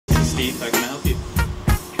Steve. How can I help you?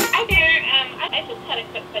 Hi there. I just had a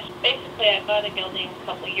quick question. Basically, I bought a gelding a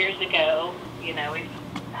couple years ago. You know, we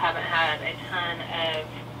haven't had a ton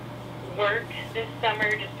of work this summer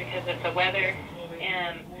just because of the weather.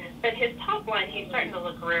 But his top line, he's starting to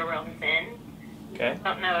look real thin. Okay.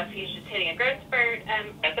 I don't know if he's just hitting a growth spurt.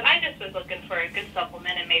 But I just was looking for a good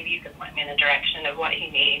supplement, and maybe you could point me in the direction of what he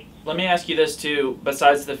needs. Let me ask you this too.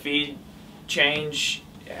 Besides the feed change,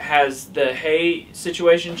 has the hay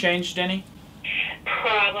situation changed any?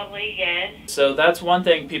 Probably, yes. So that's one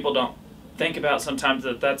thing people don't think about sometimes,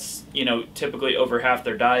 that's, you know, typically over half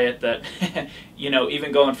their diet, that, you know,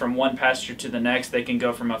 even going from one pasture to the next, they can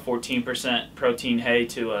go from a 14% protein hay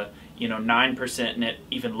to a, you know, 9%, and it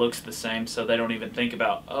even looks the same, so they don't even think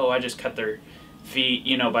about, oh, I just cut their feed,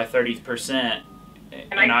 you know, by 30%.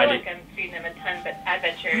 And I feel like I'm feeding him a ton, but I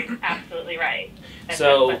bet you're absolutely right.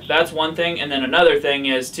 So that's one thing, and then another thing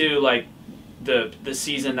is too, like the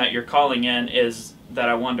season that you're calling in is that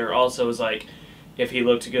I wonder also is like if he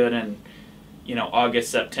looked good in, you know,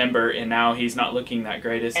 August, September, and now he's not looking that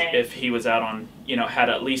great as if he was out on, you know, had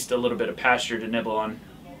at least a little bit of pasture to nibble on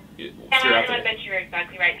throughout the day. I bet you're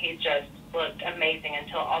exactly right. He just looked amazing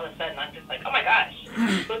until all of a sudden I'm just like, oh my gosh,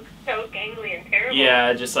 he looks so gangly and terrible.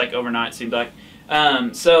 Yeah, just like overnight seemed like.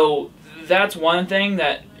 So that's one thing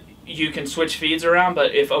that you can switch feeds around,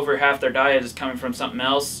 but if over half their diet is coming from something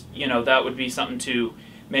else, you know, that would be something to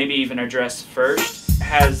maybe even address first.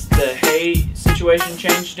 Has the hay situation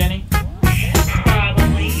changed any?